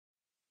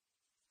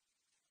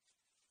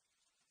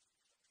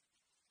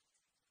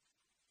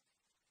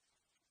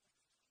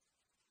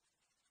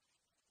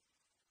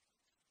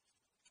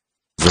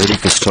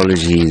Vedic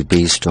astrology is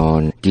based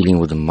on dealing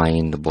with the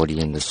mind, the body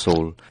and the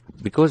soul.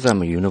 Because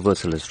I'm a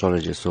universal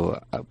astrologer,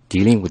 so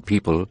dealing with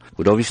people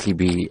would obviously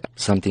be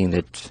something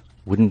that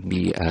wouldn't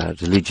be a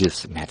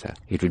religious matter.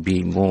 It would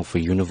be more for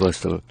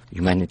universal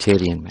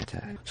humanitarian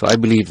matter. So I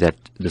believe that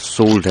the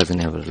soul doesn't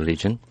have a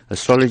religion.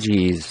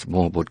 Astrology is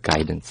more about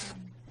guidance.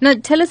 Now,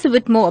 tell us a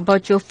bit more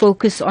about your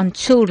focus on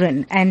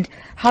children and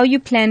how you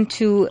plan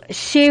to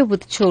share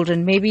with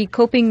children, maybe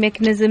coping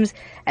mechanisms,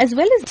 as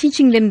well as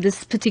teaching them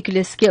this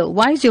particular skill.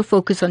 Why is your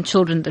focus on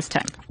children this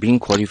time? Being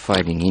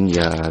qualified in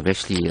India, I've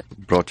actually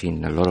brought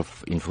in a lot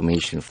of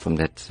information from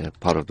that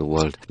part of the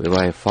world, where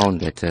I found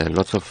that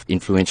lots of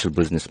influential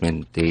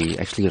businessmen, they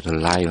actually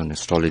rely on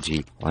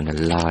astrology on a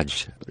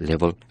large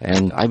level.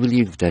 And I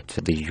believe that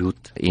the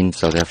youth in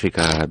South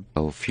Africa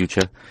are our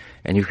future.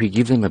 And if we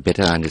give them a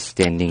better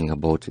understanding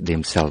about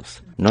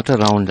themselves, not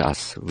around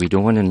us, we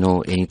don't want to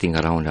know anything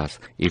around us.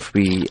 If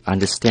we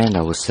understand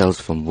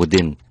ourselves from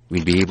within,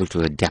 we'll be able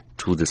to adapt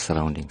to the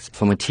surroundings.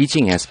 From a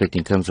teaching aspect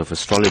in terms of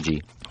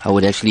astrology, I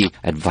would actually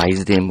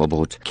advise them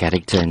about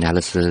character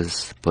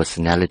analysis,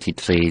 personality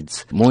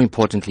traits, more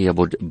importantly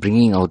about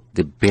bringing out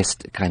the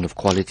best kind of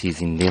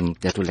qualities in them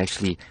that will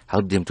actually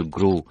help them to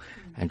grow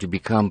and to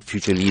become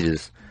future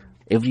leaders.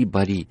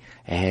 Everybody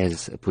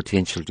has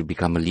potential to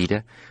become a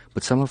leader,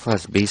 but some of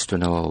us, based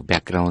on our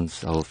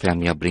backgrounds, our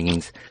family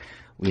upbringings,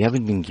 we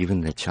haven't been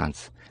given that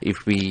chance.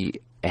 If we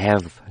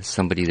have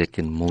somebody that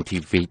can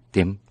motivate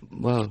them,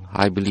 well,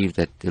 I believe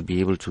that they'll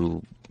be able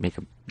to make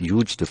a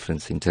huge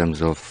difference in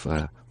terms of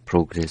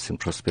progress and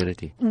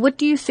prosperity. What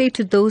do you say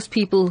to those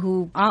people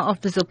who are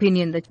of this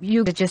opinion that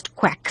you are just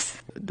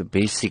quacks? The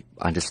basic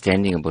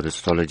understanding about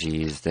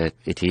astrology is that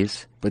it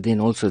is, but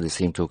then also the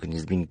same token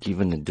is being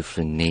given a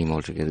different name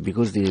altogether,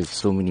 because there's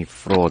so many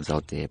frauds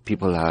out there.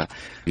 People are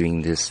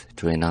doing this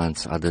to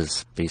enhance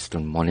others based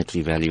on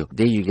monetary value.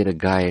 There you get a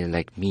guy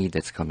like me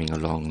that's coming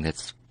along,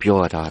 that's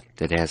pure at heart,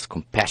 that has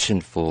compassion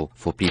for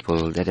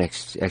people, that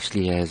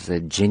actually has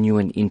a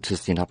genuine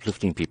interest in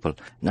uplifting people.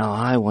 Now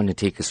I want to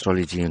take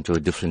astrology into a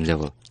different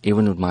level.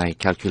 Even with my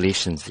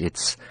calculations,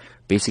 it's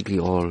basically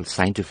all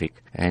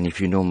scientific. And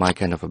if you know, my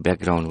kind of a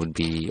background would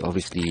be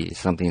obviously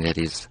something that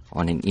is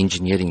on an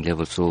engineering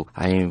level. So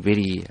I am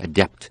very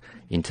adept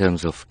in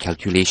terms of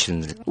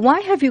calculations. Why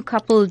have you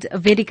coupled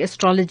Vedic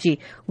astrology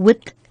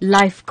with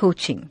life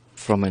coaching?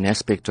 From an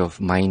aspect of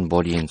mind,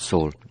 body and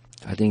soul,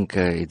 I think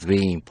it's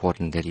very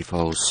important that if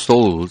our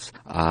souls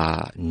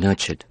are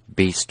nurtured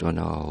based on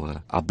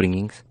our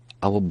upbringings,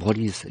 our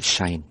bodies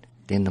shine.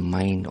 Then the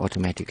mind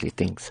automatically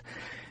thinks.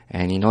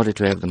 And in order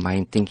to have the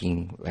mind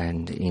thinking,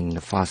 and in the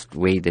fast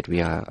way that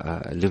we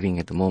are living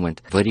at the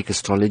moment, Vedic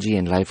astrology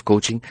and life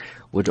coaching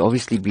would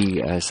obviously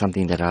be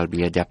something that I'll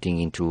be adapting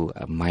into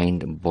a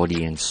mind,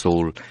 body and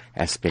soul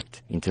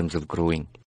aspect in terms of growing.